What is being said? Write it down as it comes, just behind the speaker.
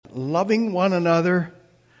loving one another,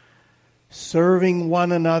 serving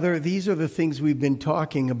one another. These are the things we've been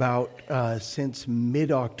talking about since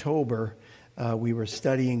mid-October. We were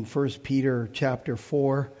studying 1 Peter chapter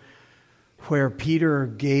 4, where Peter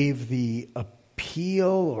gave the appeal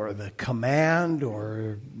or the command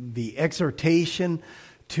or the exhortation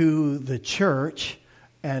to the church.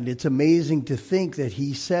 And it's amazing to think that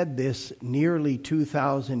he said this nearly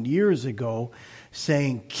 2,000 years ago,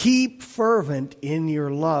 saying, keep fervent in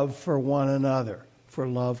your love for one another, for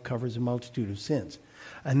love covers a multitude of sins.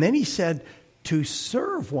 And then he said, to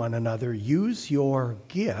serve one another, use your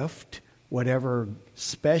gift, whatever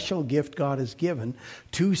special gift God has given,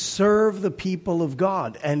 to serve the people of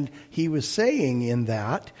God. And he was saying in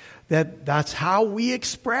that's how we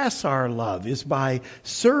express our love, is by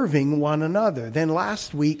serving one another. Then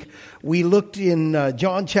last week, we looked in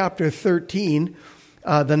John chapter 13,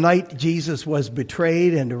 the night Jesus was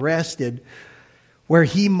betrayed and arrested, where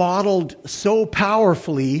he modeled so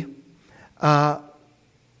powerfully that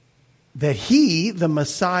he, the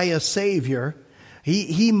Messiah Savior,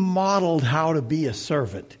 he modeled how to be a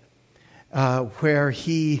servant, where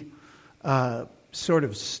he sort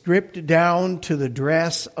of stripped down to the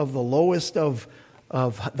dress of the lowest of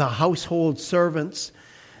the household servants,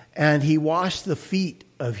 and he washed the feet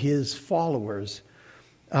of his followers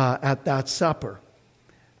at that supper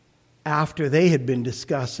after they had been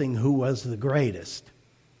discussing who was the greatest.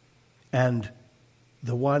 And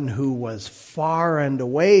the one who was far and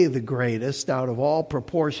away the greatest out of all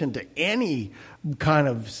proportion to any kind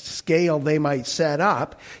of scale they might set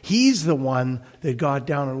up, he's the one that got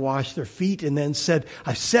down and washed their feet and then said,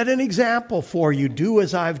 I've set an example for you, do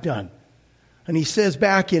as I've done. And he says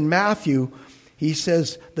back in Matthew, he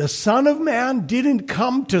says, the Son of Man didn't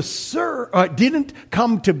come to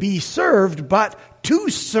be served, but to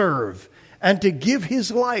serve, and to give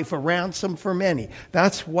his life a ransom for many.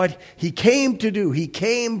 That's what he came to do. He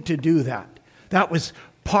came to do that. That was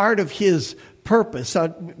part of his purpose.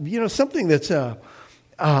 Something that's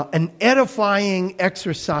an edifying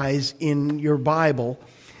exercise in your Bible.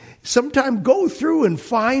 Sometime go through and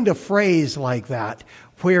find a phrase like that,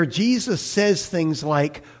 where Jesus says things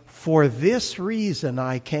like, for this reason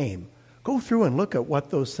I came. Go through and look at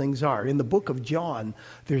what those things are. In the book of John,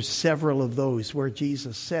 there's several of those where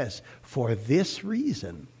Jesus says, for this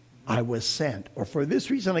reason I was sent, or for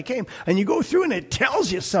this reason I came. And you go through and it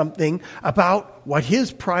tells you something about what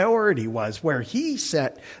his priority was, where he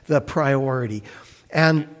set the priority.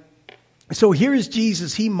 And so here's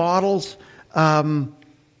Jesus. He models how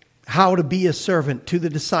to be a servant to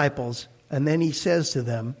the disciples. And then he says to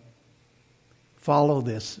them, follow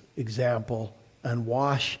this example and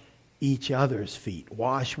wash each other's feet.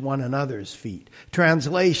 Wash one another's feet.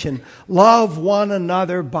 Translation, love one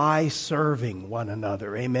another by serving one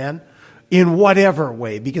another. Amen? In whatever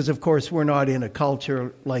way. Because, of course, we're not in a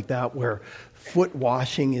culture like that where foot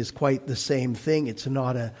washing is quite the same thing. It's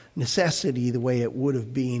not a necessity the way it would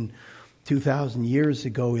have been 2,000 years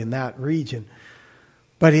ago in that region.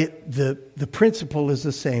 But the principle is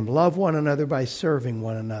the same. Love one another by serving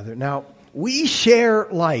one another. Now, we share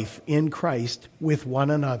life in Christ with one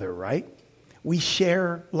another, right? We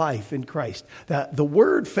share life in Christ. The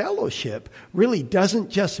word fellowship really doesn't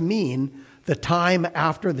just mean the time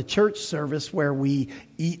after the church service where we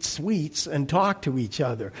eat sweets and talk to each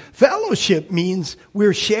other. Fellowship means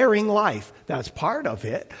we're sharing life. That's part of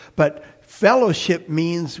it. But fellowship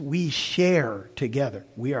means we share together.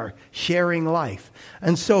 We are sharing life.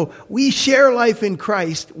 And so we share life in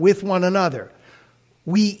Christ with one another.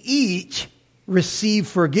 We each receive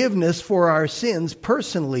forgiveness for our sins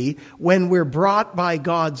personally when we're brought by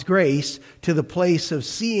God's grace to the place of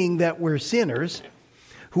seeing that we're sinners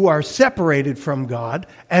who are separated from God,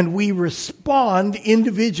 and we respond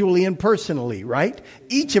individually and personally, right?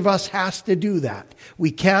 Each of us has to do that.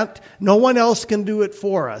 No one else can do it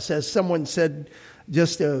for us. As someone said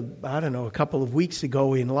just a couple of weeks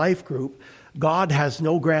ago in Life Group, God has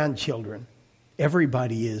no grandchildren.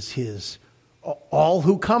 Everybody is his. All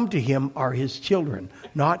who come to him are his children,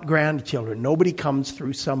 not grandchildren. Nobody comes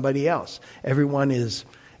through somebody else. Everyone is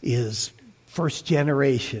first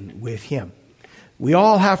generation with him. We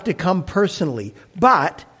all have to come personally.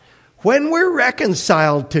 But when we're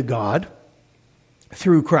reconciled to God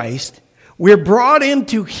through Christ, we're brought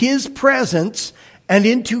into his presence and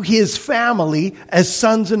into his family as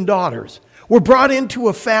sons and daughters. We're brought into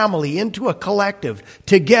a family, into a collective,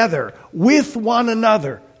 together with one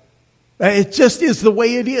another. It just is the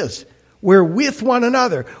way it is. We're with one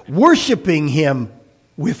another, worshiping him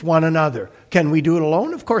with one another. Can we do it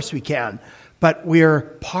alone? Of course we can. But we're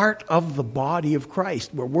part of the body of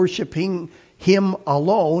Christ. We're worshiping him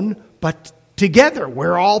alone, but together.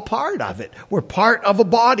 We're all part of it. We're part of a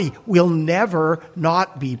body. We'll never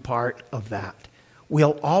not be part of that.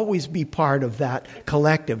 We'll always be part of that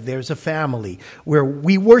collective. There's a family where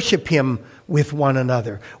we worship Him with one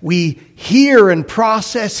another. We hear and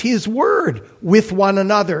process His Word with one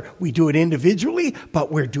another. We do it individually,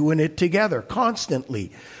 but we're doing it together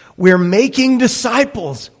constantly. We're making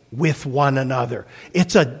disciples with one another.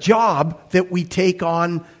 It's a job that we take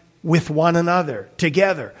on with one another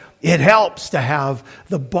together. It helps to have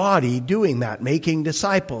the body doing that, making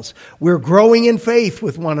disciples. We're growing in faith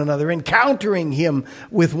with one another, encountering Him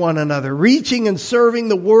with one another, reaching and serving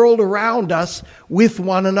the world around us with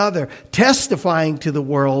one another, testifying to the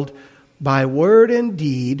world by word and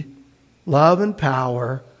deed, love and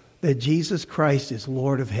power, that Jesus Christ is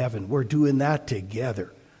Lord of heaven. We're doing that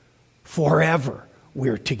together. Forever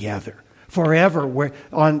we're together. Forever. We're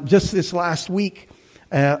on just this last week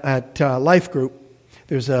at Life Group,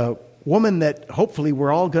 there's a woman that hopefully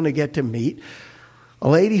we're all going to get to meet, a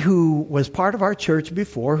lady who was part of our church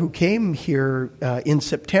before, who came here in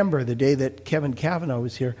September, the day that Kevin Kavanaugh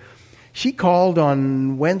was here. She called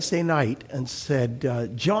on Wednesday night and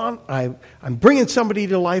said, John, I'm bringing somebody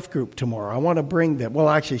to Life Group tomorrow. I want to bring them. Well,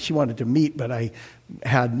 actually, she wanted to meet, but I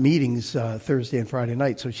had meetings Thursday and Friday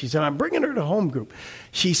night. So she said, I'm bringing her to home group.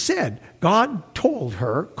 She said, God told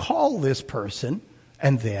her, call this person,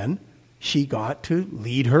 and then she got to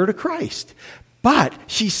lead her to Christ. But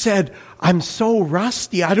she said, I'm so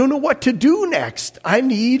rusty. I don't know what to do next. I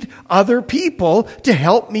need other people to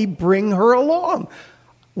help me bring her along.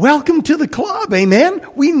 Welcome to the club, amen?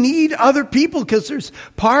 We need other people because there's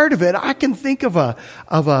part of it. I can think of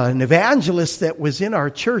an evangelist that was in our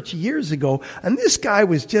church years ago, and this guy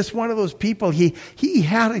was just one of those people. He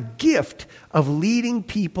had a gift of leading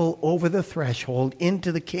people over the threshold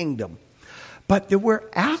into the kingdom. But there were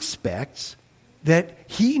aspects that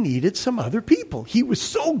he needed some other people. He was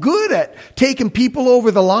so good at taking people over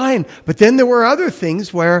the line, but then there were other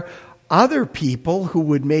things where other people who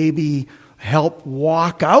would maybe help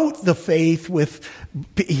walk out the faith with,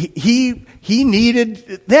 he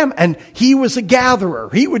needed them, and he was a gatherer.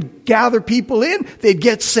 He would gather people in, they'd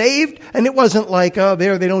get saved, and it wasn't like, oh,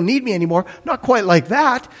 they don't need me anymore. Not quite like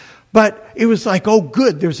that, but it was like, oh,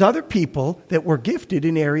 good, there's other people that were gifted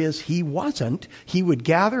in areas he wasn't. He would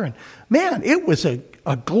gather, and man, it was a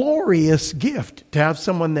glorious gift to have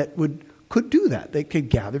someone that could do that. They could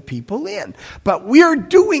gather people in. But we're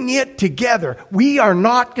doing it together. We are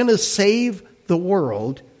not going to save the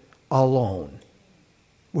world alone.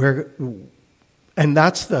 And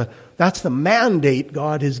that's the mandate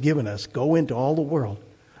God has given us. Go into all the world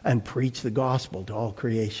and preach the gospel to all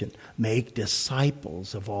creation. Make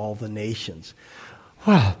disciples of all the nations.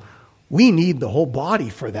 Well, we need the whole body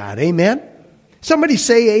for that. Amen? Somebody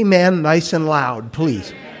say amen nice and loud,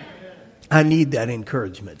 please. I need that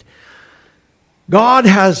encouragement. God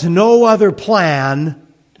has no other plan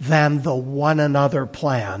than the one another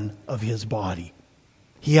plan of His body.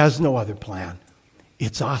 He has no other plan.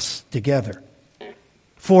 It's us together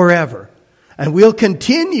forever. And we'll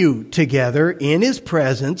continue together in His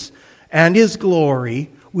presence and His glory.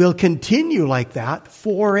 We'll continue like that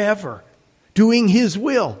forever, doing His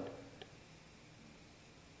will.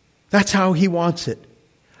 That's how He wants it.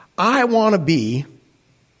 I want to be...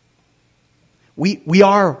 We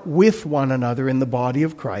are with one another in the body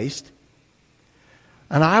of Christ.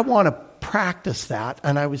 And I want to practice that.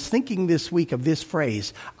 And I was thinking this week of this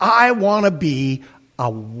phrase. I want to be a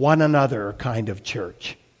one another kind of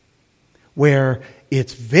church, where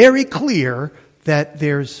it's very clear that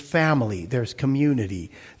there's family, there's community,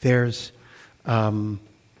 there's that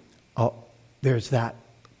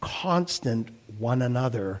constant one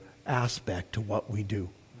another aspect to what we do.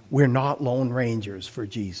 We're not lone rangers for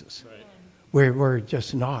Jesus. Right. We're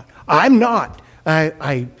just not. I'm not.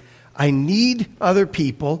 I need other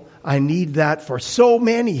people. I need that for so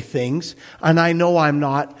many things. And I know I'm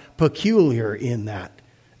not peculiar in that.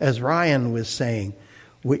 As Ryan was saying,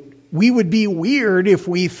 we would be weird if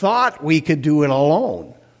we thought we could do it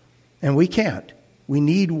alone. And we can't. We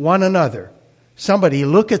need one another. Somebody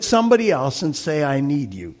look at somebody else and say, I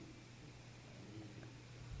need you.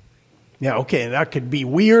 Yeah, okay, that could be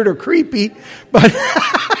weird or creepy, but...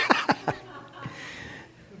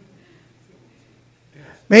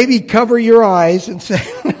 Maybe cover your eyes and say,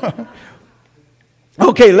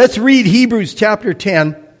 okay, let's read Hebrews chapter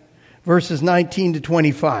 10, verses 19 to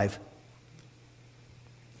 25.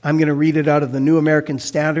 I'm going to read it out of the New American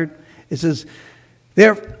Standard. It says,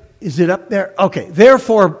 is it up there? Okay,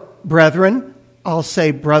 therefore, brethren, I'll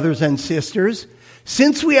say brothers and sisters,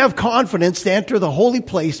 since we have confidence to enter the holy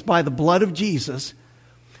place by the blood of Jesus,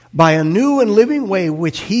 by a new and living way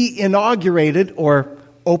which he inaugurated or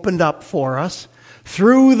opened up for us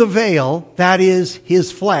through the veil, that is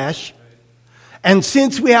his flesh. And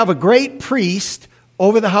since we have a great priest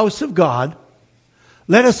over the house of God,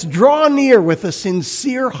 let us draw near with a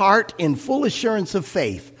sincere heart in full assurance of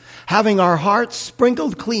faith, having our hearts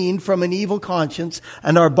sprinkled clean from an evil conscience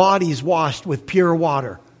and our bodies washed with pure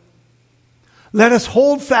water. Let us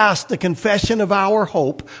hold fast the confession of our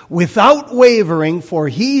hope without wavering, for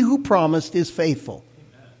he who promised is faithful.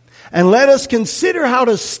 And let us consider how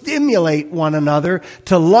to stimulate one another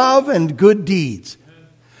to love and good deeds,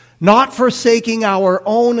 not forsaking our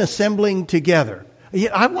own assembling together.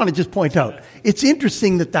 I want to just point out, it's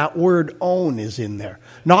interesting that that word own is in there.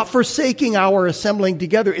 Not forsaking our assembling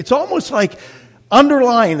together. It's almost like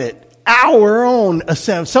underline it. Our own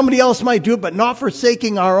assembly. Somebody else might do it, but not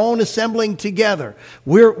forsaking our own assembling together.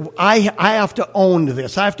 I have to own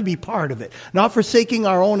this. I have to be part of it. Not forsaking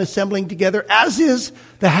our own assembling together, as is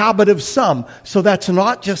the habit of some. So that's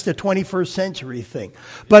not just a 21st century thing.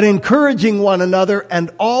 But encouraging one another, and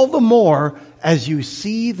all the more as you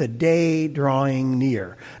see the day drawing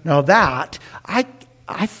near. Now that,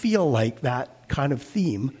 I feel like that kind of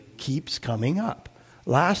theme keeps coming up.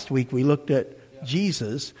 Last week we looked at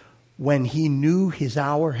Jesus when he knew his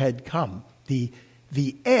hour had come.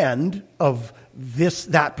 The end of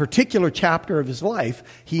that particular chapter of his life,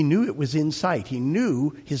 he knew it was in sight. He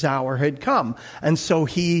knew his hour had come. And so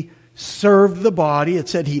he served the body. It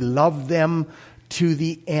said he loved them to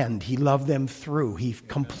the end. He loved them through. He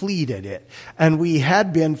completed it. And we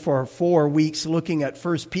had been for 4 weeks looking at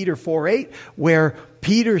 1 Peter 4:8, where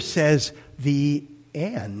Peter says the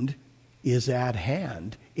end is at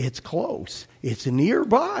hand. It's close. It's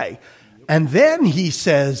nearby. And then he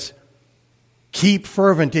says, keep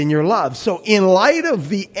fervent in your love. So in light of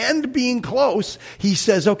the end being close, he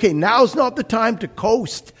says, okay, now's not the time to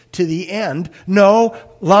coast to the end. No,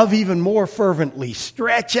 love even more fervently.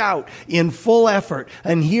 Stretch out in full effort.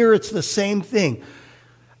 And here it's the same thing.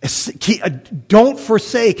 Don't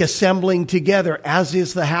forsake assembling together, as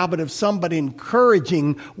is the habit of some, but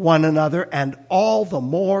encouraging one another, and all the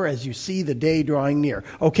more as you see the day drawing near.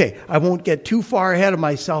 Okay, I won't get too far ahead of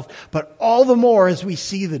myself, but all the more as we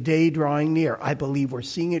see the day drawing near. I believe we're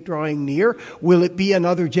seeing it drawing near. Will it be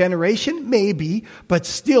another generation? Maybe, but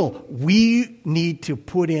still, we need to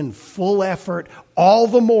put in full effort, all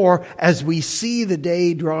the more as we see the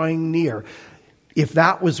day drawing near. If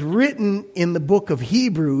that was written in the book of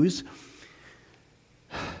Hebrews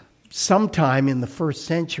sometime in the 1st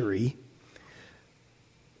century,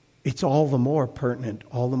 it's all the more pertinent,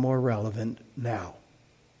 all the more relevant now.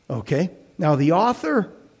 Okay? Now the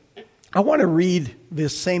author, I want to read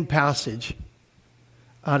this same passage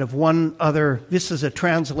out of one other. This is a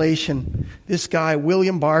translation. This guy,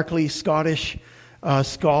 William Barclay, Scottish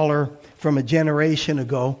scholar from a generation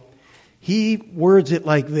ago, he words it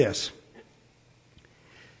like this.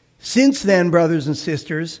 Since then, brothers and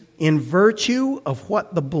sisters, in virtue of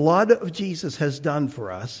what the blood of Jesus has done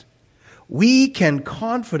for us, we can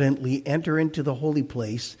confidently enter into the holy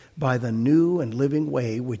place by the new and living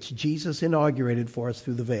way which Jesus inaugurated for us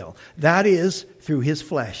through the veil. That is, through his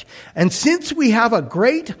flesh. And since we have a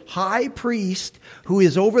great high priest who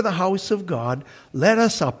is over the house of God, let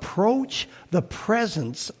us approach the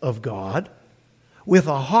presence of God with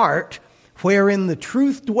a heart wherein the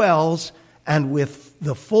truth dwells, and with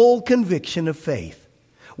the full conviction of faith,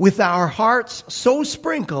 with our hearts so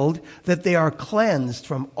sprinkled that they are cleansed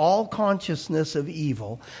from all consciousness of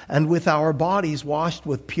evil, and with our bodies washed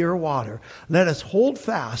with pure water, let us hold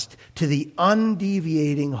fast to the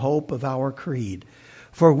undeviating hope of our creed.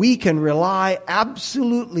 For we can rely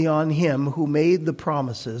absolutely on him who made the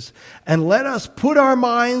promises, and let us put our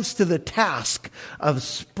minds to the task of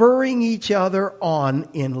spurring each other on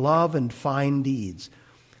in love and fine deeds.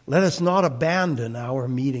 Let us not abandon our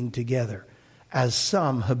meeting together, as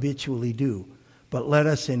some habitually do, but let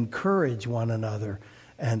us encourage one another,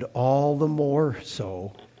 and all the more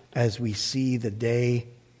so as we see the day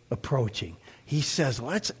approaching. He says,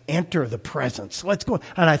 let's enter the presence. Let's go.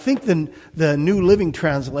 And I think the New Living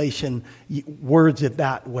Translation words it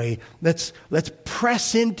that way. Let's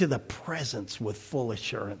press into the presence with full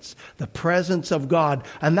assurance. The presence of God.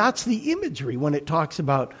 And that's the imagery when it talks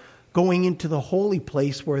about going into the holy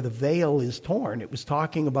place where the veil is torn. It was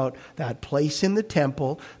talking about that place in the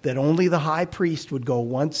temple that only the high priest would go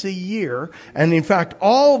once a year. And in fact,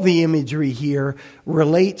 all the imagery here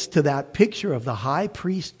relates to that picture of the high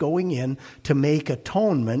priest going in to make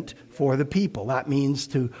atonement for the people. That means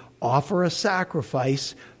to offer a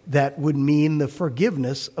sacrifice that would mean the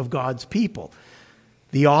forgiveness of God's people.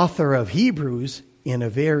 The author of Hebrews in a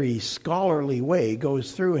very scholarly way,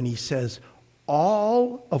 goes through and he says,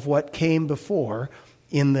 all of what came before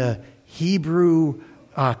in the Hebrew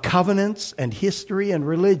covenants and history and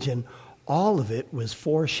religion, all of it was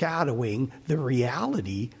foreshadowing the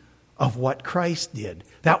reality of what Christ did.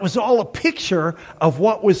 That was all a picture of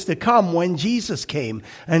what was to come when Jesus came.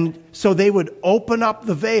 And so they would open up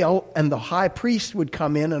the veil and the high priest would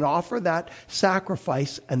come in and offer that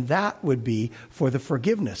sacrifice, and that would be for the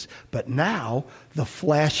forgiveness. But now the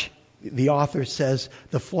flesh, the author says,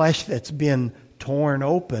 the flesh that's been torn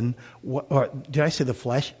open, or did I say the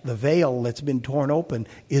flesh? The veil that's been torn open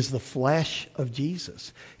is the flesh of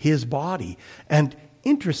Jesus, his body. And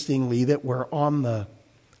interestingly, that we're on the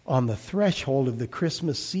threshold of the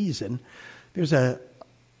Christmas season. There's a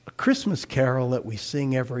Christmas carol that we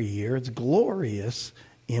sing every year. It's glorious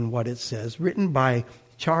in what it says, written by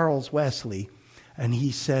Charles Wesley. And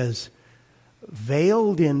he says,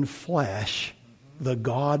 veiled in flesh, the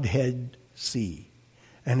Godhead see.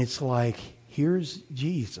 And it's like, here's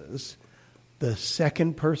Jesus, the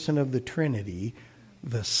second person of the Trinity,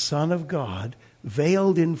 the Son of God,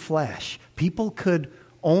 veiled in flesh. People could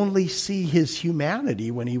only see his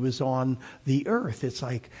humanity when he was on the earth. It's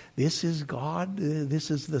like, this is God,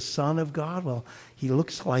 this is the Son of God. Well, he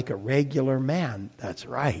looks like a regular man. That's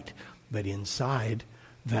right. But inside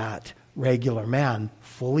that regular man,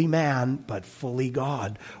 but fully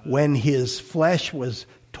God. When his flesh was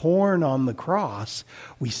torn on the cross,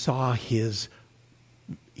 we saw his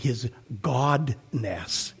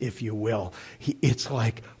godness, if you will. It's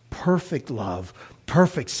like perfect love,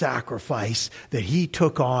 perfect sacrifice that he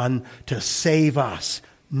took on to save us.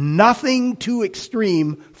 Nothing too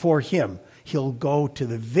extreme for him. He'll go to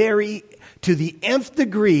the nth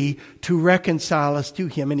degree to reconcile us to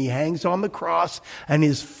him. And he hangs on the cross and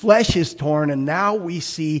his flesh is torn. And now we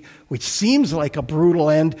see, which seems like a brutal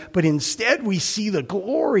end, but instead we see the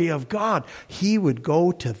glory of God. He would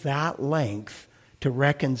go to that length to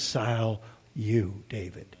reconcile you,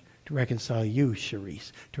 David. To reconcile you,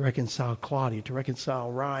 Charisse, to reconcile Claudia, to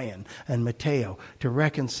reconcile Ryan and Mateo, to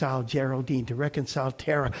reconcile Geraldine, to reconcile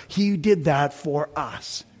Tara. He did that for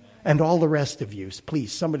us. And all the rest of you.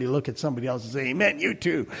 Please, somebody look at somebody else and say, amen, you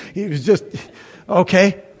too. He was just,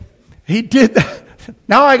 okay. He did that.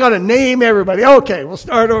 Now I got to name everybody. Okay, we'll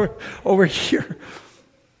start over here.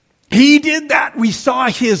 He did that. We saw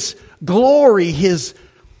his glory,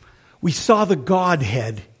 we saw the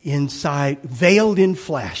Godhead inside, veiled in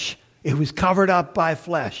flesh. It was covered up by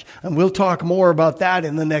flesh. And we'll talk more about that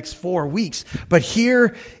in the next 4 weeks. But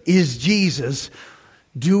here is Jesus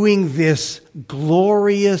doing this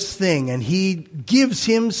glorious thing. And he gives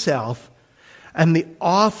himself. And the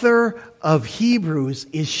author of Hebrews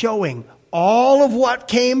is showing all of what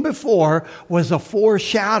came before was a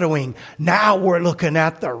foreshadowing. Now we're looking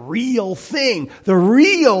at the real thing, the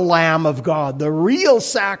real Lamb of God, the real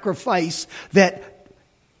sacrifice that,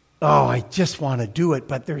 I just want to do it.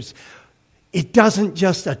 But it doesn't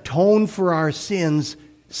just atone for our sins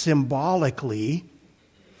symbolically,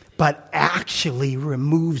 but actually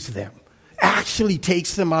removes them. Actually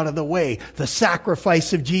takes them out of the way. The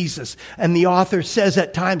sacrifice of Jesus. And the author says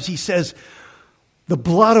at times, he says, the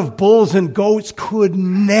blood of bulls and goats could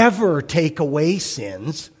never take away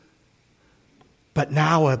sins. But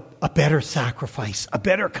now a better sacrifice, a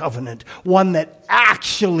better covenant, one that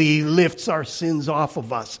actually lifts our sins off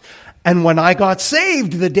of us. And when I got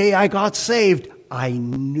saved, the day I got saved, I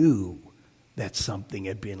knew that something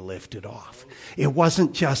had been lifted off. It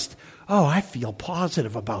wasn't just, I feel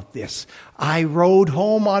positive about this. I rode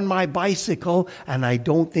home on my bicycle and I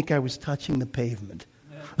don't think I was touching the pavement.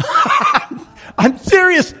 I'm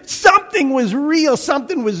serious. Something was real.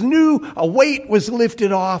 Something was new. A weight was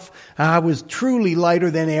lifted off. I was truly lighter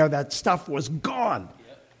than air. That stuff was gone.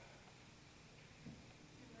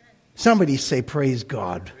 Somebody say, praise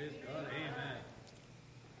God. Praise God. Amen.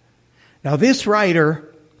 Now this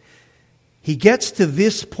writer, he gets to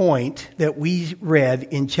this point that we read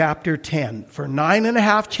in chapter 10. For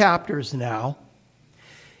 9.5 chapters now,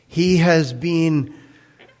 he has been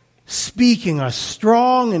speaking a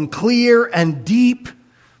strong and clear and deep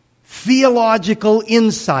theological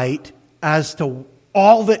insight as to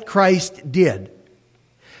all that Christ did.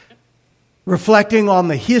 Reflecting on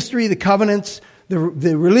the history, the covenants, the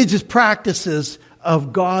religious practices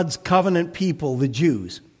of God's covenant people, the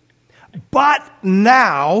Jews. But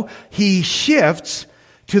now he shifts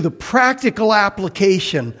to the practical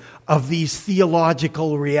application of these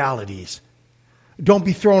theological realities. Don't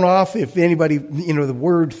be thrown off if anybody, the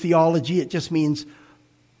word theology, it just means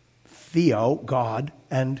theo, God,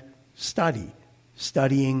 and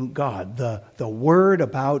studying God. The word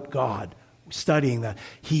about God. studying that.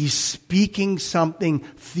 He's speaking something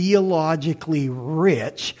theologically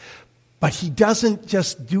rich, but he doesn't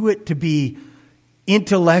just do it to be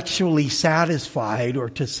intellectually satisfied or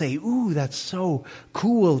to say, ooh, that's so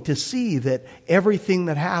cool to see that everything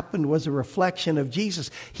that happened was a reflection of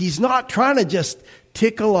Jesus. He's not trying to just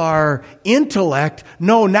tickle our intellect.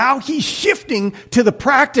 No, now he's shifting to the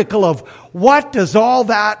practical of what does all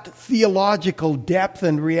that theological depth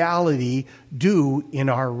and reality do in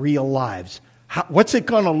our real lives? What's it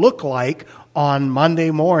going to look like on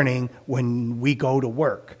Monday morning when we go to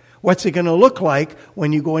work? What's it going to look like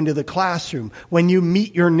when you go into the classroom, when you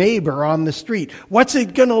meet your neighbor on the street? What's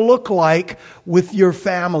it going to look like with your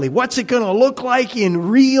family? What's it going to look like in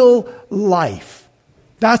real life?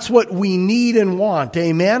 That's what we need and want,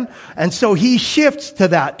 amen? And so he shifts to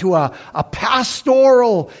that, to a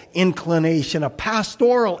pastoral inclination, a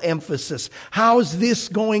pastoral emphasis. How's this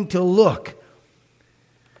going to look?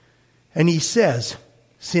 And he says,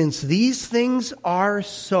 since these things are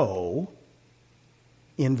so,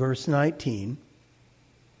 in verse 19,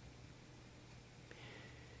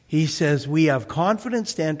 he says, we have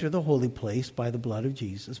confidence to enter the holy place by the blood of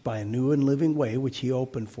Jesus, by a new and living way which he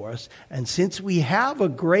opened for us. And since we have a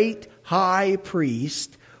great high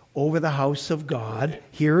priest over the house of God,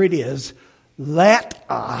 here it is, let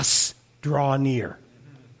us draw near.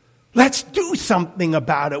 Let's do something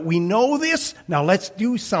about it. We know this, now let's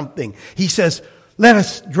do something. He says, let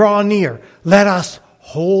us draw near. Let us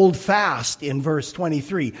hold fast, in verse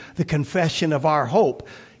 23, the confession of our hope.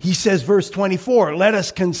 He says, verse 24, let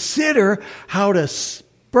us consider how to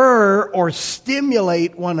spur or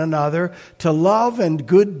stimulate one another to love and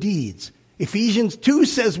good deeds. Ephesians 2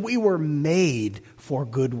 says we were made for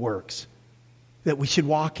good works, that we should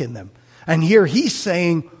walk in them. And here he's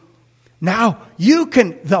saying, now you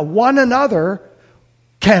can, the one another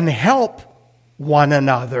can help one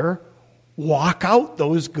another walk out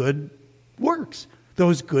those good works,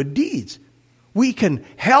 those good deeds. We can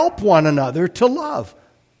help one another to love.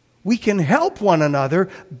 We can help one another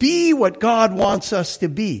be what God wants us to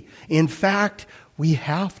be. In fact, we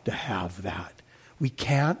have to have that. We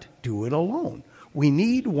can't do it alone. We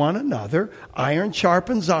need one another. Iron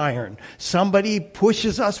sharpens iron. Somebody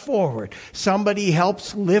pushes us forward. Somebody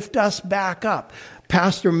helps lift us back up.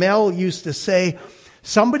 Pastor Mel used to say,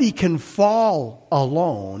 somebody can fall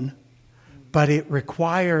alone, but it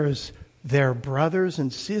requires their brothers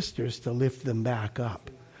and sisters to lift them back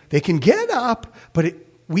up. They can get up, but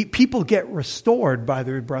people get restored by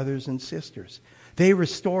their brothers and sisters. They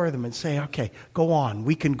restore them and say, okay, go on.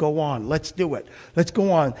 We can go on. Let's do it. Let's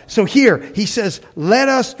go on. So here he says, let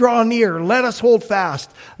us draw near. Let us hold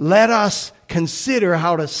fast. Let us consider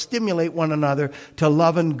how to stimulate one another to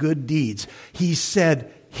love and good deeds. He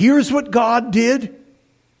said, here's what God did.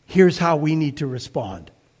 Here's how we need to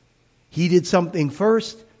respond. He did something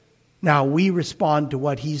first. Now we respond to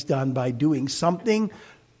what he's done by doing something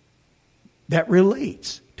that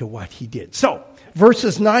relates to what he did. So,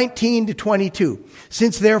 verses 19 to 22.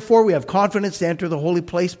 Since therefore we have confidence to enter the holy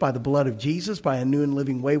place by the blood of Jesus, by a new and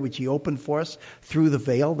living way which he opened for us through the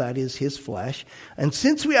veil, that is his flesh. And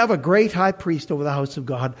since we have a great high priest over the house of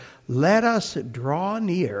God, let us draw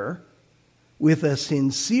near with a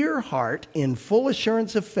sincere heart in full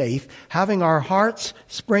assurance of faith, having our hearts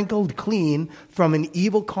sprinkled clean from an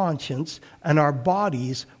evil conscience and our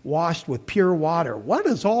bodies washed with pure water. What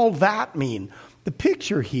does all that mean? The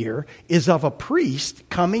picture here is of a priest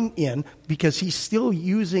coming in, because he's still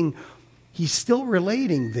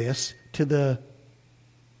relating this to the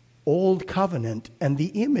old covenant and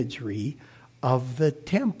the imagery of the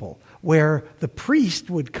temple, where the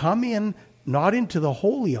priest would come in, not into the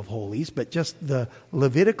Holy of Holies, but just the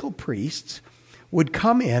Levitical priests would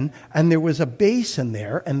come in, and there was a basin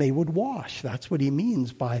there, and they would wash. That's what he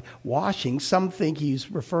means by washing. Some think he's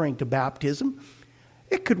referring to baptism.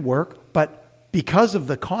 It could work, but because of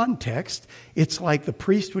the context, it's like the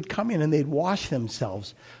priest would come in and they'd wash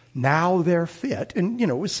themselves. Now they're fit. And,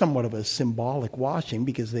 it was somewhat of a symbolic washing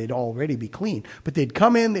because they'd already be clean. But they'd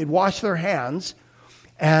come in, they'd wash their hands,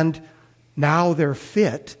 and now they're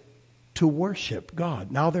fit to worship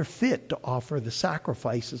God. Now they're fit to offer the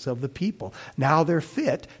sacrifices of the people. Now they're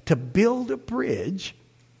fit to build a bridge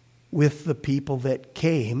with the people that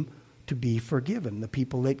came to be forgiven, the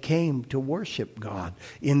people that came to worship God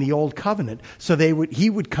in the old covenant. So he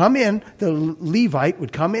would come in, the Levite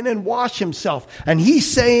would come in and wash himself. And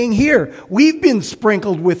he's saying here, we've been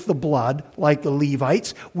sprinkled with the blood like the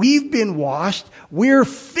Levites. We've been washed. We're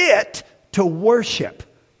fit to worship.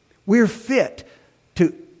 We're fit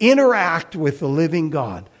to interact with the living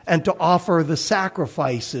God and to offer the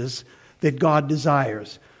sacrifices that God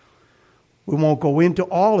desires. We won't go into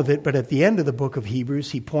all of it, but at the end of the book of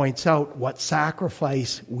Hebrews, he points out what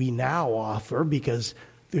sacrifice we now offer, because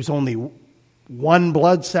there's only one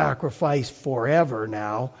blood sacrifice forever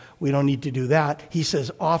now. We don't need to do that. He says,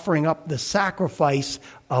 offering up the sacrifice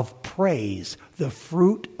of praise, the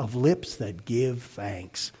fruit of lips that give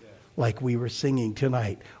thanks. Like we were singing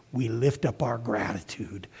tonight, we lift up our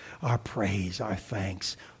gratitude, our praise, our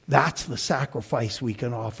thanks. That's the sacrifice we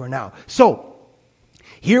can offer now. So,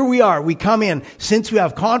 here we are. We come in. Since we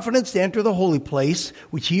have confidence to enter the holy place,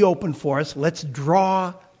 which he opened for us, let's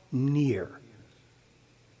draw near.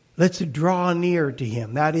 Let's draw near to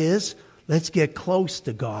him. That is, let's get close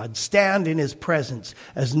to God. Stand in his presence,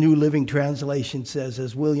 as New Living Translation says,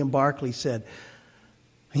 as William Barclay said.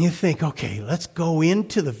 And you think, okay, let's go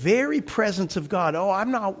into the very presence of God. Oh,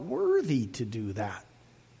 I'm not worthy to do that.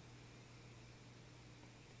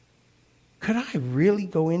 Could I really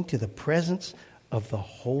go into the presence of the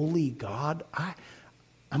holy God?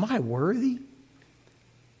 Am I worthy?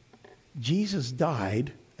 Jesus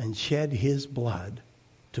died and shed his blood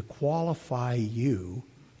to qualify you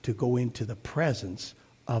to go into the presence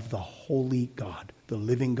of the holy God, the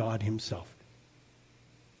living God himself.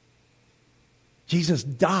 Jesus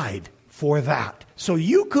died for that. So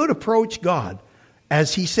you could approach God,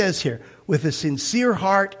 as he says here, with a sincere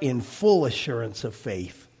heart in full assurance of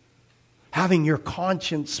faith. Having your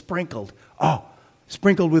conscience sprinkled.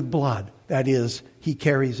 Sprinkled with blood. That is, he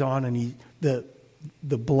carries on, and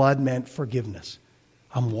the blood meant forgiveness.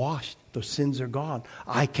 I'm washed. Those sins are gone.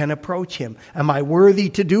 I can approach him. Am I worthy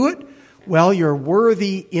to do it? Well, you're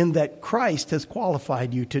worthy in that Christ has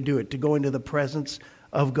qualified you to do it, to go into the presence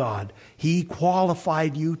of God. He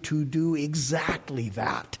qualified you to do exactly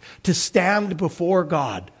that, to stand before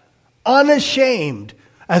God, unashamed,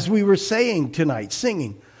 as we were saying tonight,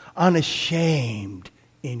 singing, unashamed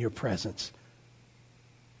in your presence.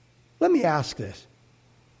 Let me ask this.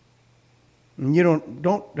 You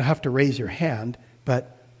don't have to raise your hand,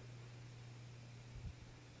 but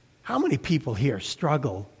how many people here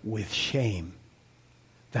struggle with shame?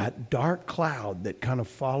 That dark cloud that kind of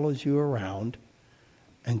follows you around,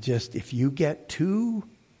 and just if you get too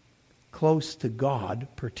close to God,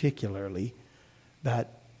 particularly,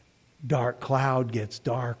 that dark cloud gets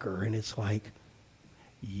darker, and it's like,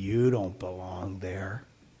 you don't belong there.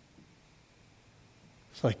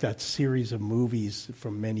 It's like that series of movies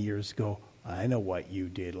from many years ago. I know what you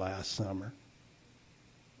did last summer.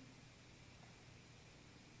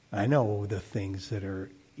 I know the things that are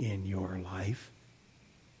in your life.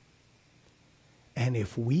 And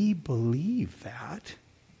if we believe that,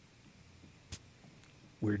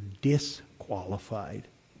 we're disqualified.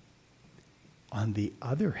 On the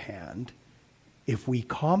other hand, if we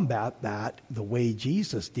combat that the way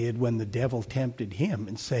Jesus did when the devil tempted him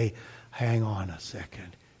and say, hang on a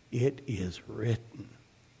second, it is written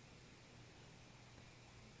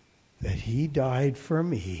that he died for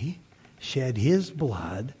me, shed his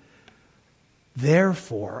blood,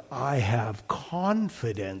 therefore I have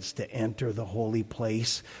confidence to enter the holy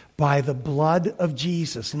place by the blood of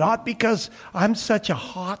Jesus. Not because I'm such a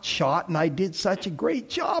hot shot and I did such a great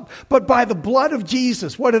job, but by the blood of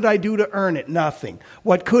Jesus. What did I do to earn it? Nothing.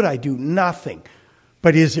 What could I do? Nothing.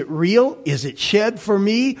 But is it real? Is it shed for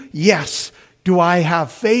me? Yes. Do I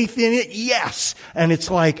have faith in it? Yes. And it's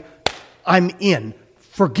like, I'm in.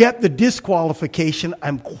 Forget the disqualification.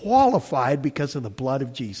 I'm qualified because of the blood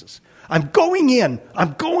of Jesus. I'm going in.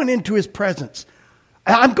 I'm going into his presence.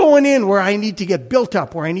 I'm going in where I need to get built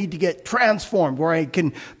up, where I need to get transformed, where I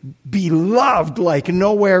can be loved like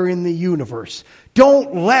nowhere in the universe.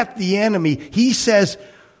 Don't let the enemy, he says,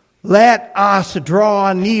 let us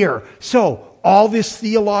draw near. So, all this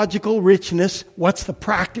theological richness, what's the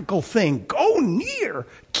practical thing? Go near.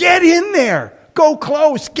 Get in there. Go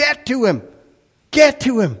close. Get to him. Get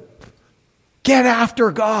to him. Get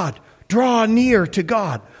after God. Draw near to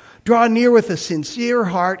God. Draw near with a sincere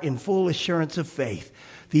heart in full assurance of faith.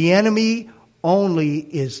 The enemy only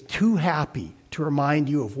is too happy to remind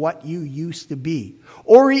you of what you used to be,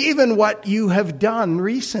 or even what you have done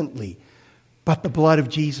recently. But the blood of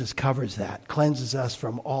Jesus covers that, cleanses us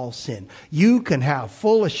from all sin. You can have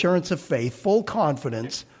full assurance of faith, full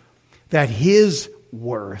confidence that his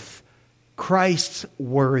worth, Christ's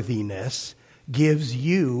worthiness, gives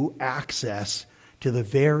you access to the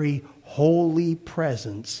very holy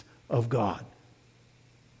presence of God.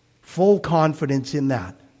 Full confidence in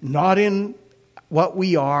that. Not in what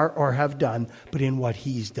we are or have done, but in what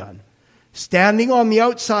he's done. Standing on the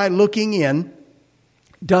outside looking in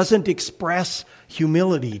doesn't express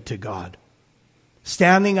humility to God.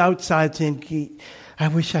 Standing outside saying, I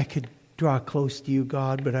wish I could draw close to you,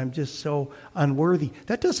 God, but I'm just so unworthy.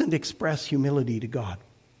 That doesn't express humility to God.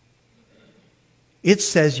 It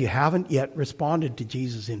says you haven't yet responded to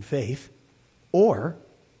Jesus in faith, or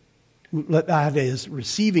that is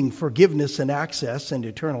receiving forgiveness and access and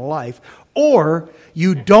eternal life, or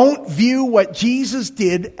you don't view what Jesus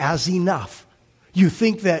did as enough. You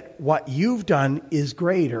think that what you've done is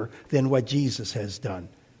greater than what Jesus has done,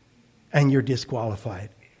 and you're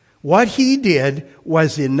disqualified. What he did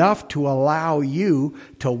was enough to allow you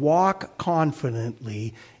to walk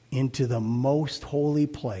confidently into the most holy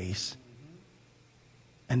place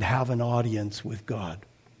and have an audience with God.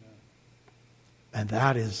 And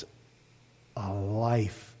that is a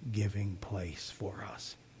life-giving place for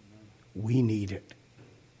us. We need it.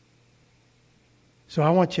 So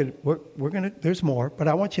I want you to, we're going to, there's more, but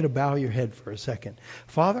I want you to bow your head for a second.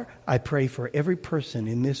 Father, I pray for every person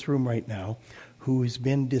in this room right now who has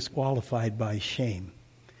been disqualified by shame.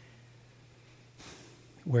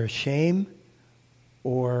 Where shame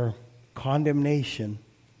or condemnation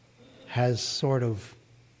has sort of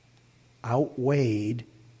outweighed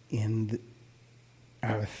in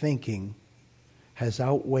our thinking, has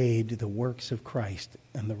outweighed the works of Christ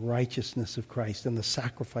and the righteousness of Christ and the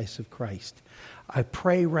sacrifice of Christ. I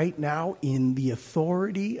pray right now in the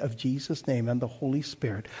authority of Jesus' name and the Holy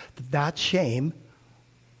Spirit that shame,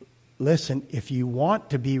 listen, if you want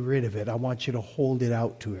to be rid of it, I want you to hold it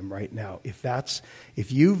out to him right now.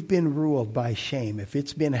 If you've been ruled by shame, if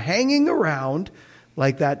it's been hanging around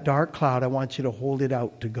like that dark cloud, I want you to hold it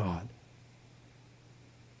out to God.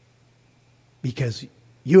 Because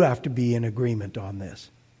you have to be in agreement on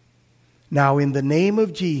this. Now, in the name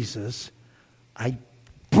of Jesus, I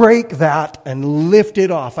break that and lift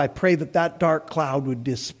it off. I pray that that dark cloud would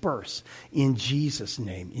disperse in Jesus'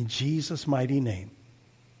 name, in Jesus' mighty name.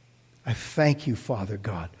 I thank you, Father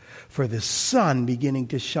God, for the sun beginning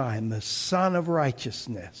to shine, the sun of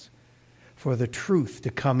righteousness, for the truth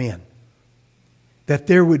to come in. That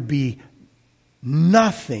there would be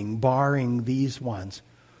nothing barring these ones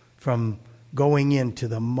from going into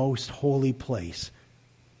the most holy place,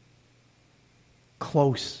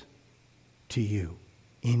 close to you,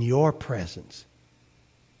 in your presence.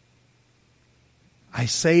 I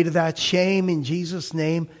say to that shame in Jesus'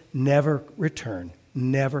 name, never return,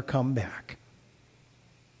 never come back.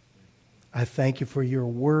 I thank you for your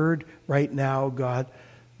word right now, God,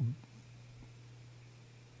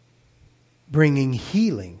 bringing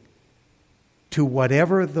healing to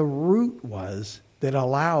whatever the root was that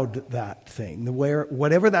allowed that thing,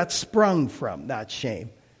 whatever that sprung from, that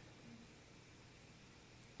shame,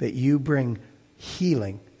 that you bring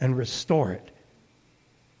healing and restore it.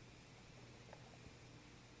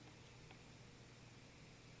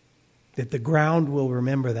 That the ground will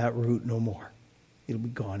remember that root no more. It'll be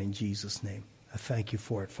gone in Jesus' name. I thank you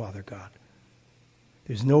for it, Father God.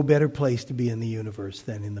 There's no better place to be in the universe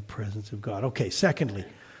than in the presence of God. Okay, secondly,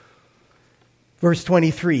 verse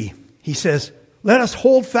 23, he says, let us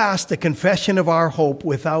hold fast the confession of our hope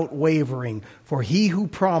without wavering, for he who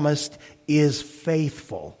promised is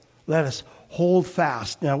faithful. Let us hold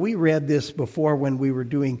fast. Now, we read this before when we were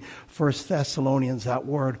doing 1 Thessalonians, that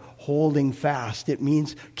word holding fast. It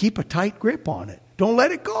means keep a tight grip on it. Don't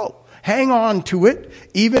let it go. Hang on to it,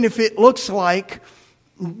 even if it looks like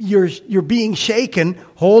you're being shaken.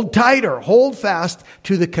 Hold tighter. Hold fast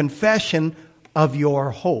to the confession of your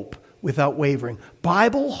hope without wavering.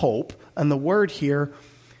 Bible hope. And the word here,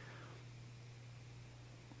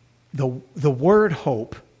 the word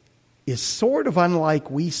hope is sort of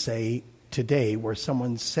unlike we say today, where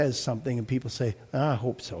someone says something and people say, I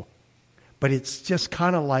hope so. But it's just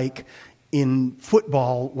kind of like in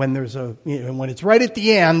football when there's when it's right at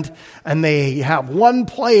the end and they have one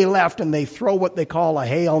play left and they throw what they call a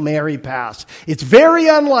Hail Mary pass. It's very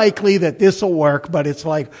unlikely that this will work, but it's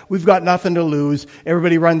like we've got nothing to lose.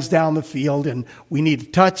 Everybody runs down the field and we need a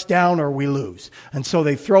touchdown or we lose. And so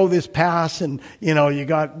they throw this pass and, you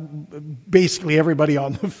got basically everybody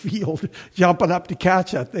on the field jumping up to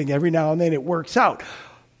catch that thing. Every now and then it works out.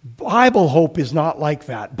 Bible hope is not like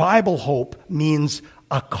that. Bible hope means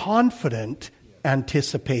a confident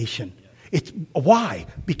anticipation. It's why?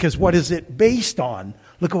 Because what is it based on?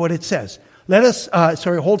 Look at what it says. Let us,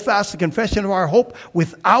 hold fast the confession of our hope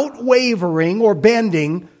without wavering or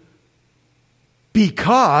bending,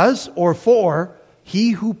 because or for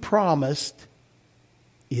he who promised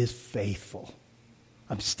is faithful.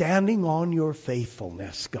 I'm standing on your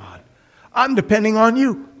faithfulness, God. I'm depending on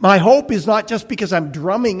you. My hope is not just because I'm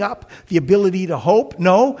drumming up the ability to hope.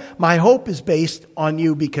 No, my hope is based on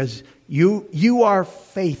you because you are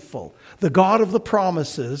faithful. The God of the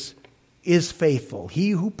promises is faithful.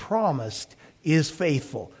 He who promised is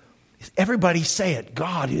faithful. Everybody say it.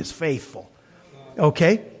 God is faithful.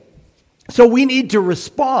 Okay? So we need to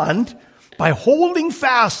respond by holding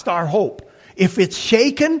fast our hope. If it's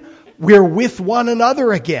shaken, we're with one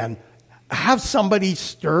another again. Have somebody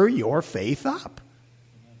stir your faith up.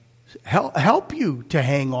 Help you to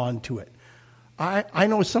hang on to it. I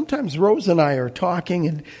know sometimes Rose and I are talking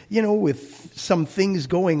and, with some things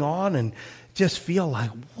going on and just feel like,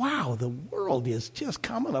 wow, the world is just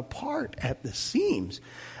coming apart at the seams.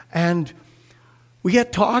 And we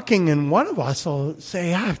get talking and one of us will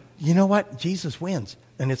say, you know what? Jesus wins.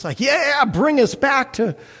 And it's like, yeah, bring us back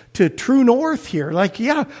to true north here. Like,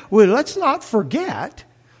 well, let's not forget.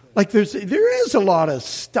 Like there is a lot of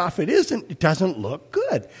stuff. It doesn't look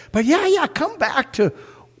good. But come back to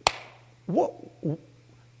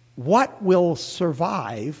what will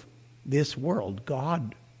survive this world.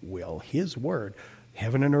 God will, his word.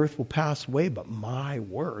 Heaven and earth will pass away, but my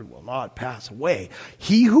word will not pass away.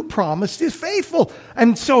 He who promised is faithful.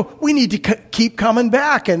 And so we need to keep coming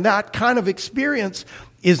back. And that kind of experience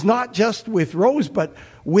is not just with Rose, but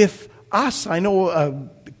with us. I know a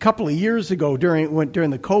couple of years ago during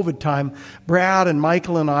the COVID time, Brad and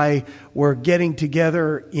Michael and I were getting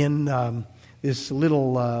together in this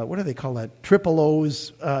little, what do they call that? Triple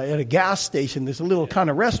O's at a gas station. There's a little kind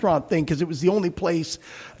of restaurant thing because it was the only place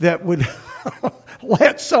that would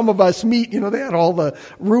let some of us meet. They had all the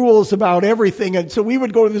rules about everything. And so we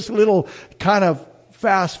would go to this little kind of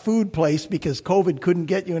fast food place because COVID couldn't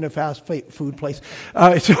get you in a fast food place.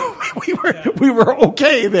 So we were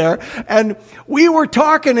okay there. And we were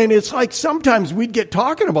talking, and it's like sometimes we'd get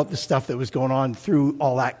talking about the stuff that was going on through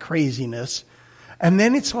all that craziness. And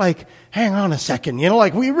then it's like, hang on a second,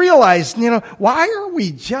 like we realized, why are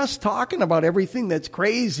we just talking about everything that's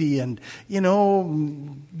crazy and,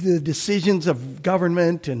 the decisions of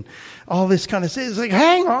government and all this kind of stuff? It's like,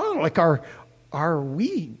 hang on, like are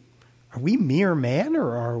we mere men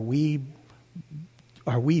or are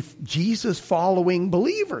we Jesus following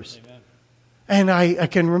believers? Amen. And I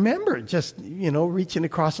can remember just, reaching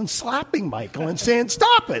across and slapping Michael and saying,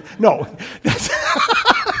 stop it. No,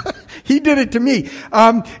 he did it to me.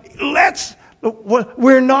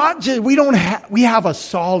 We have a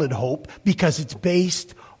solid hope because it's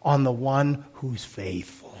based on the one who's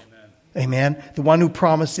faithful. Amen. The one who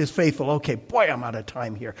promised is faithful. Okay, boy, I'm out of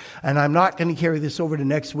time here. And I'm not going to carry this over to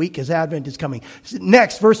next week as Advent is coming.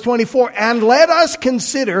 Next, verse 24. And let us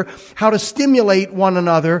consider how to stimulate one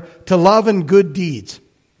another to love and good deeds.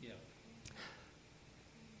 Yeah.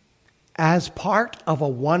 As part of a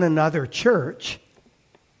one another church,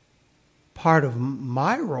 part of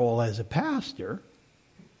my role as a pastor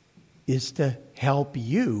is to help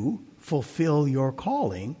you fulfill your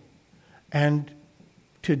calling and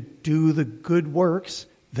to do the good works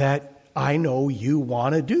that I know you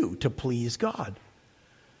want to do to please God.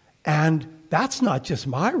 And that's not just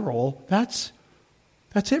my role, that's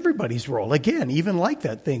everybody's role. Again, even like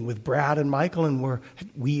that thing with Brad and Michael, and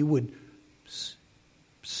we would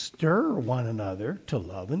stir one another to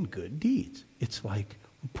love and good deeds. It's like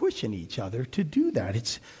pushing each other to do that.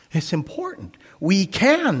 It's important. We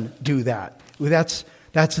can do that. That's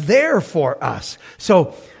there for us.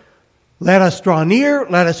 So let us draw near,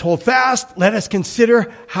 let us hold fast, let us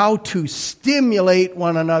consider how to stimulate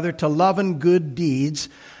one another to love and good deeds.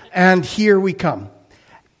 And here we come.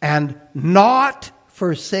 And not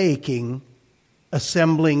forsaking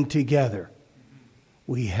assembling together.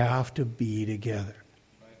 We have to be together.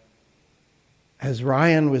 As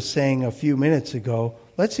Ryan was saying a few minutes ago,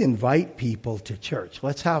 let's invite people to church.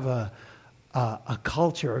 Let's have a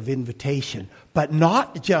culture of invitation, but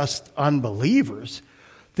not just unbelievers.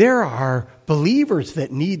 There are believers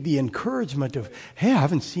that need the encouragement of, hey, I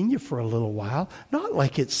haven't seen you for a little while. Not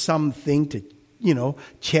like it's something to,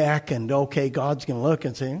 check and, okay, God's going to look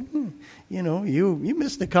and say, you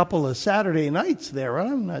missed a couple of Saturday nights there.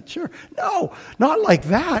 I'm not sure. No, not like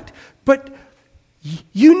that. But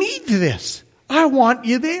you need this. I want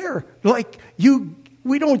you there.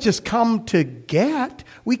 We don't just come to get,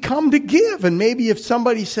 we come to give. And maybe if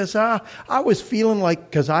somebody says, I was feeling like,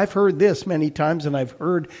 because I've heard this many times, and I've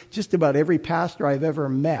heard just about every pastor I've ever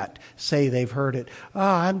met say they've heard it.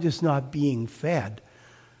 I'm just not being fed.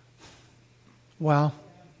 Well,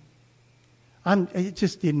 it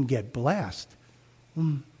just didn't get blessed.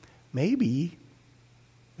 Maybe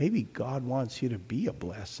God wants you to be a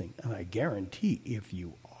blessing. And I guarantee if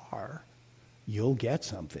you are, you'll get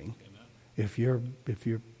something. If you're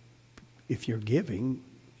giving,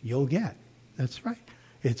 you'll get. That's right.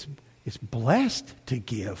 It's blessed to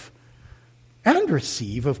give and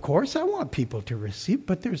receive, of course. I want people to receive,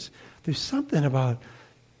 but there's something about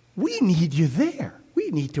we need you there. We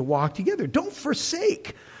need to walk together. Don't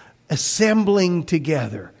forsake assembling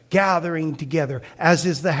together, gathering together, as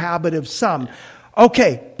is the habit of some.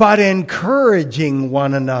 Okay, but encouraging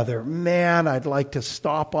one another. Man, I'd like to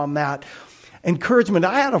stop on that. Encouragement.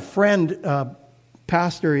 I had a friend,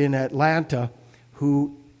 pastor in Atlanta,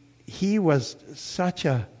 who he was such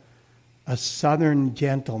a southern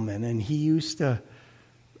gentleman, and he used to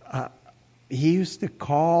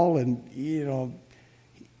call and,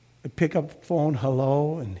 pick up the phone,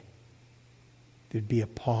 hello, and there'd be a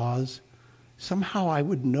pause. Somehow I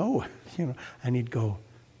would know, and he'd go,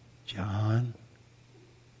 John,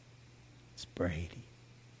 it's Brady.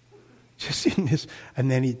 Just in this, and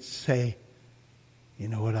then he'd say, you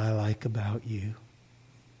know what I like about you?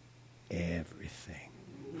 Everything.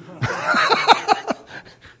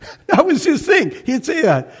 That was his thing. He'd say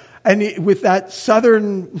that. And with that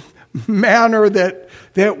southern manner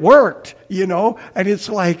that worked, and it's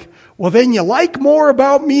like, well, then you like more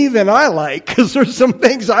about me than I like, because there's some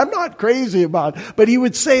things I'm not crazy about. But he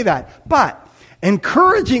would say that. But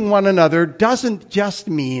encouraging one another doesn't just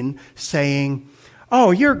mean saying,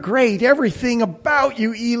 oh, you're great. Everything about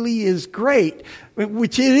you, Ely, is great,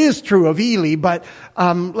 which it is true of Ely. But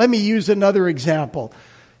let me use another example.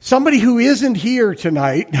 Somebody who isn't here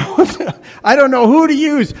tonight, I don't know who to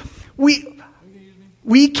use.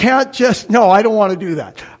 We can't just, no, I don't want to do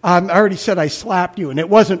that. I already said I slapped you, and it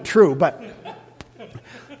wasn't true. But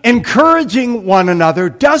encouraging one another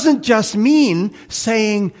doesn't just mean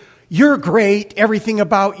saying, you're great, everything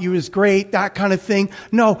about you is great, that kind of thing.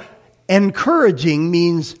 No, encouraging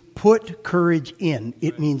means put courage in.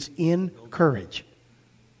 It means encourage.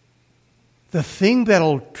 The thing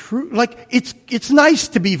that'll it's nice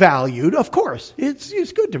to be valued, of course.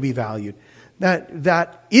 It's good to be valued.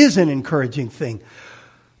 That is an encouraging thing.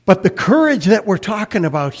 But the courage that we're talking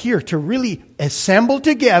about here, to really assemble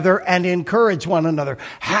together and encourage one another.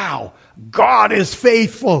 How? God is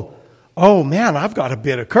faithful. Oh man, I've got a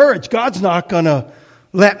bit of courage. God's not going to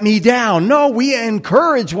let me down. No, we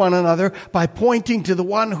encourage one another by pointing to the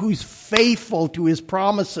one who's faithful to his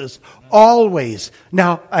promises always.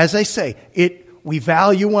 Now, as I say, we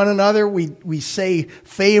value one another. We say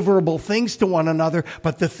favorable things to one another.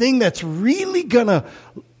 But the thing that's really going to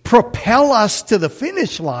propel us to the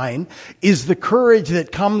finish line is the courage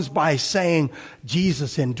that comes by saying,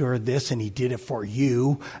 Jesus endured this and he did it for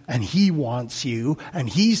you, and he wants you, and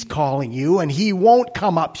he's calling you, and he won't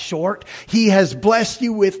come up short. He has blessed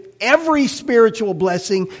you with every spiritual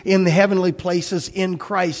blessing in the heavenly places in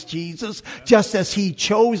Christ Jesus, just as he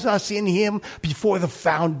chose us in him before the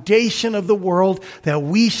foundation of the world, that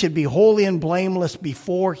we should be holy and blameless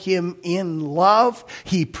before him in love.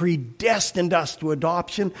 He predestined us to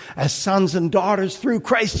adoption as sons and daughters through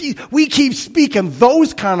Christ Jesus. We keep speaking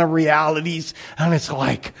those kind of realities, and it's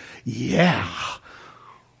like, yeah.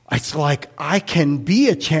 It's like I can be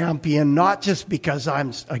a champion, not just because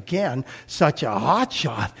I'm, again, such a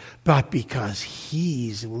hotshot, but because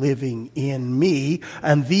he's living in me.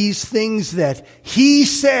 And these things that he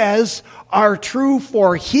says are true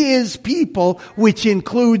for his people, which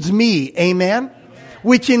includes me. Amen?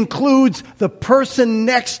 Which includes the person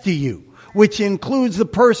next to you, which includes the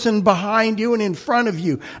person behind you and in front of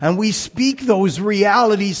you. And we speak those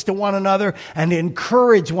realities to one another and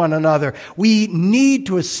encourage one another. We need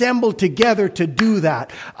to assemble together to do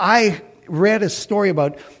that. I read a story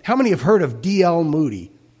about, how many have heard of D.L.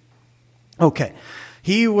 Moody? Okay.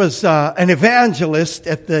 He was an evangelist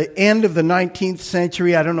at the end of the 19th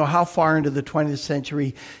century. I don't know how far into the 20th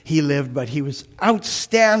century he lived, but he was an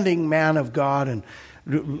outstanding man of God and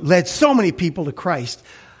led so many people to Christ.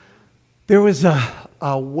 There was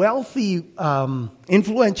a wealthy,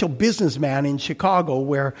 influential businessman in Chicago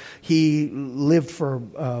where he lived for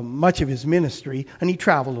much of his ministry, and he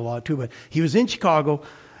traveled a lot too, but he was in Chicago,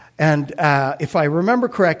 and if I remember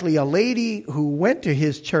correctly, a lady who went to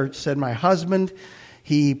his church said, my husband,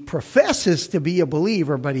 he professes to be a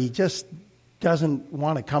believer, but he just doesn't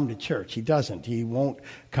want to come to church. He doesn't. He won't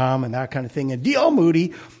come and that kind of thing. And D.L.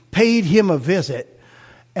 Moody paid him a visit,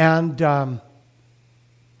 and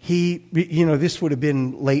he, this would have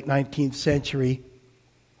been late 19th century,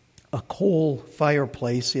 a coal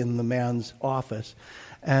fireplace in the man's office.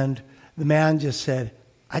 And the man just said,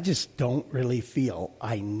 I just don't really feel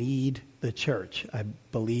I need the church. I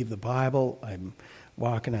believe the Bible. I'm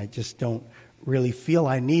walking. I just don't really feel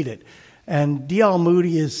I need it. And D.L.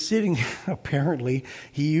 Moody is sitting, apparently,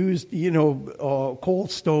 he used, coal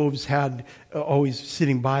stoves had always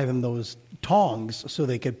sitting by them those tongs so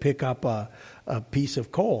they could pick up a piece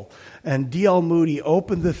of coal. And D.L. Moody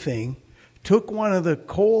opened the thing, took one of the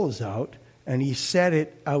coals out, and he set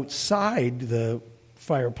it outside the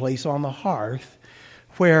fireplace on the hearth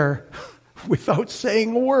where without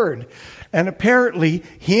saying a word. And apparently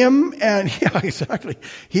him and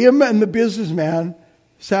the businessman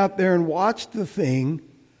sat there and watched the thing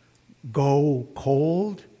go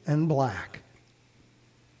cold and black.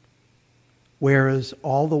 Whereas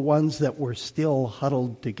all the ones that were still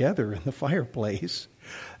huddled together in the fireplace,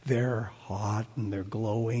 they're hot and they're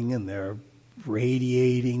glowing and they're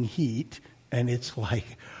radiating heat. And it's like,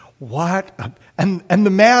 what? And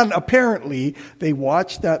the man, apparently, they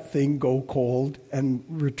watched that thing go cold and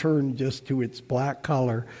return just to its black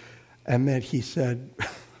color. And then he said,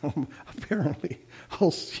 apparently,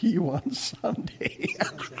 I'll see you on Sunday.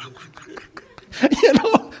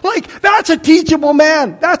 That's a teachable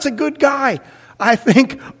man. That's a good guy. I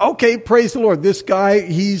think, okay, praise the Lord. This guy,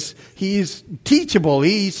 he's teachable.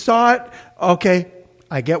 He saw it. Okay,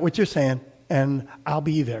 I get what you're saying, and I'll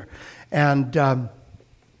be there. And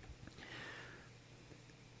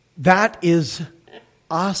that is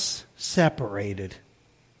us separated.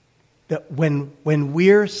 That when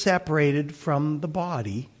we're separated from the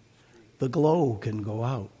body, the glow can go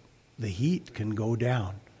out. The heat can go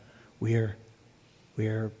down. We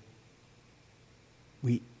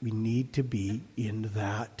need to be in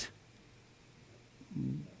that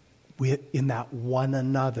one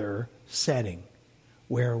another setting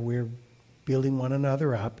where we're building one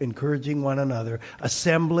another up, encouraging one another,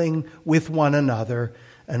 assembling with one another,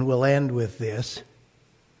 and we'll end with this.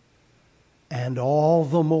 And all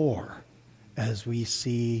the more as we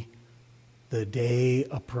see the day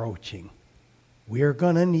approaching, we're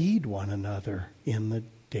going to need one another in the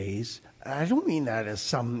days. I don't mean that as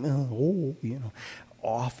some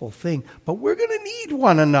awful thing, but we're going to need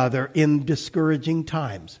one another in discouraging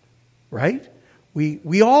times, right?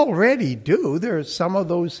 We already do. There's some of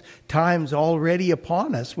those times already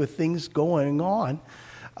upon us with things going on,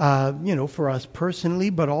 for us personally,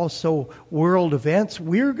 but also world events.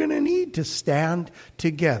 We're going to need to stand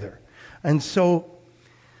together. And so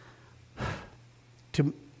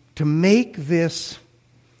to make this,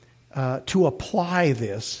 to apply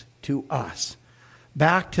this to us,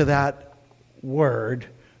 back to that word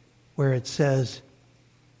where it says,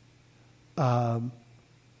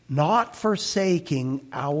 not forsaking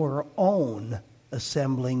our own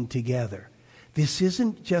assembling together. This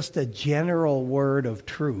isn't just a general word of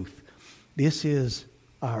truth. This is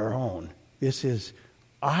our own. This is,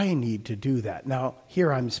 I need to do that. Now,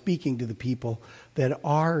 here I'm speaking to the people that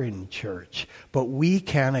are in church, but we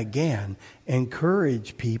can again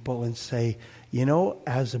encourage people and say,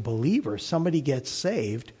 as a believer, somebody gets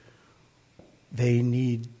saved, they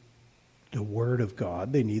need the Word of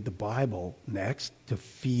God. They need the Bible next to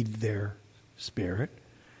feed their spirit.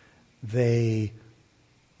 They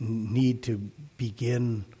need to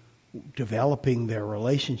begin developing their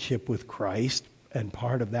relationship with Christ, and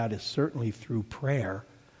part of that is certainly through prayer.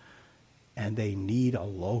 And they need a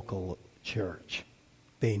local church.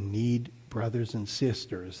 They need brothers and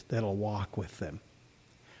sisters that'll walk with them.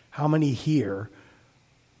 How many here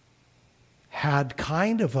had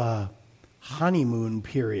kind of a honeymoon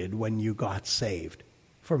period when you got saved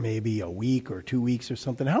for maybe a week or 2 weeks or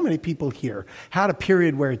something? How many people here had a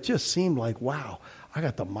period where it just seemed like, wow, I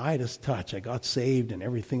got the Midas touch. I got saved and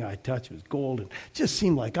everything I touched was gold. And it just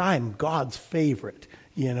seemed like I'm God's favorite.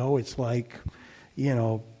 It's like,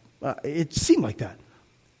 it seemed like that.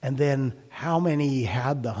 And then how many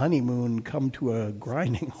had the honeymoon come to a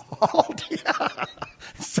grinding halt? Yeah.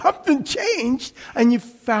 Something changed and you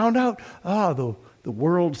found out, the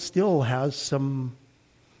world still has some,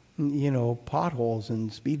 potholes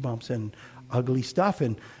and speed bumps and ugly stuff.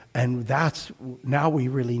 And that's, now we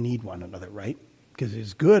really need one another, right? Because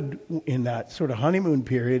it's good in that sort of honeymoon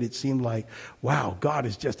period. It seemed like, wow, God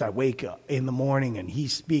is just, I wake up in the morning and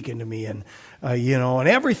He's speaking to me and, and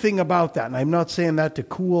everything about that. And I'm not saying that to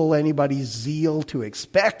cool anybody's zeal to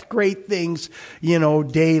expect great things,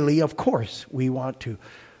 daily. Of course we want to.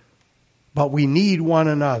 But we need one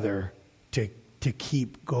another to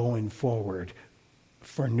keep going forward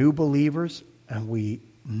for new believers, and we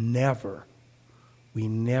never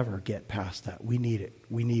get past that. We need it.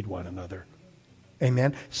 We need one another.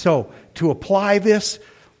 Amen. So to apply this,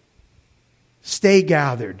 stay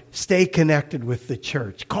gathered, stay connected with the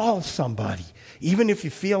church. Call somebody. Even if you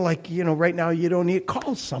feel like, right now you don't need it,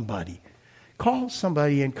 call somebody. Call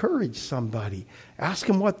somebody, encourage somebody. Ask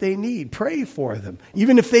them what they need. Pray for them.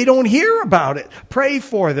 Even if they don't hear about it, pray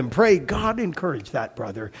for them. Pray, God, encourage that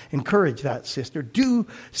brother. Encourage that sister. Do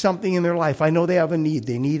something in their life. I know they have a need.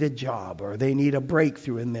 They need a job, or they need a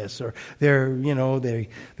breakthrough in this, or they're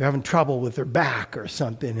having trouble with their back or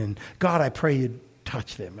something. And God, I pray you'd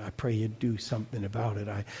touch them. I pray you do something about it.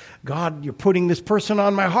 God, you're putting this person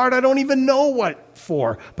on my heart. I don't even know what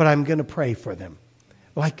for, but I'm going to pray for them.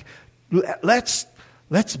 Like, let's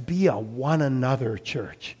be a one another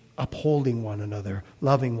church, upholding one another,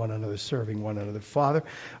 loving one another, serving one another. Father,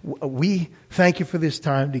 we thank you for this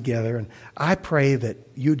time together, and I pray that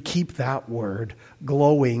you'd keep that word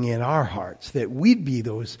glowing in our hearts, that we'd be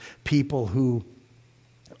those people who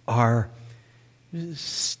are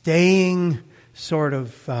staying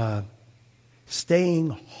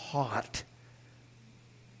hot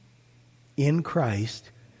in Christ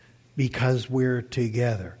because we're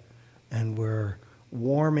together and we're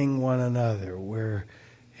warming one another. We're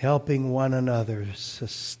helping one another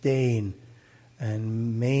sustain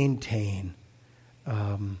and maintain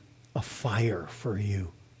a fire for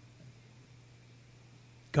you.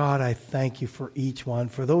 God, I thank you for each one.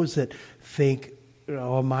 For those that think,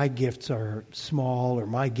 oh, my gifts are small or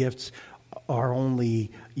my gifts are only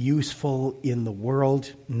useful in the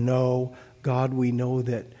world. No, God, we know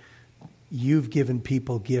that you've given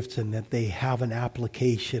people gifts and that they have an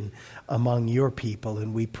application among your people,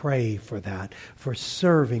 and we pray for that, for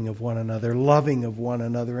serving of one another, loving of one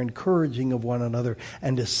another, encouraging of one another,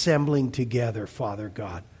 and assembling together, Father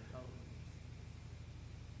God.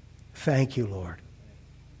 Thank you, Lord.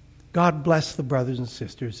 God bless the brothers and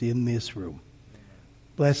sisters in this room.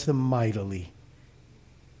 Bless them mightily.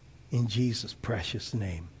 In Jesus' precious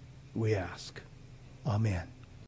name we ask. Amen.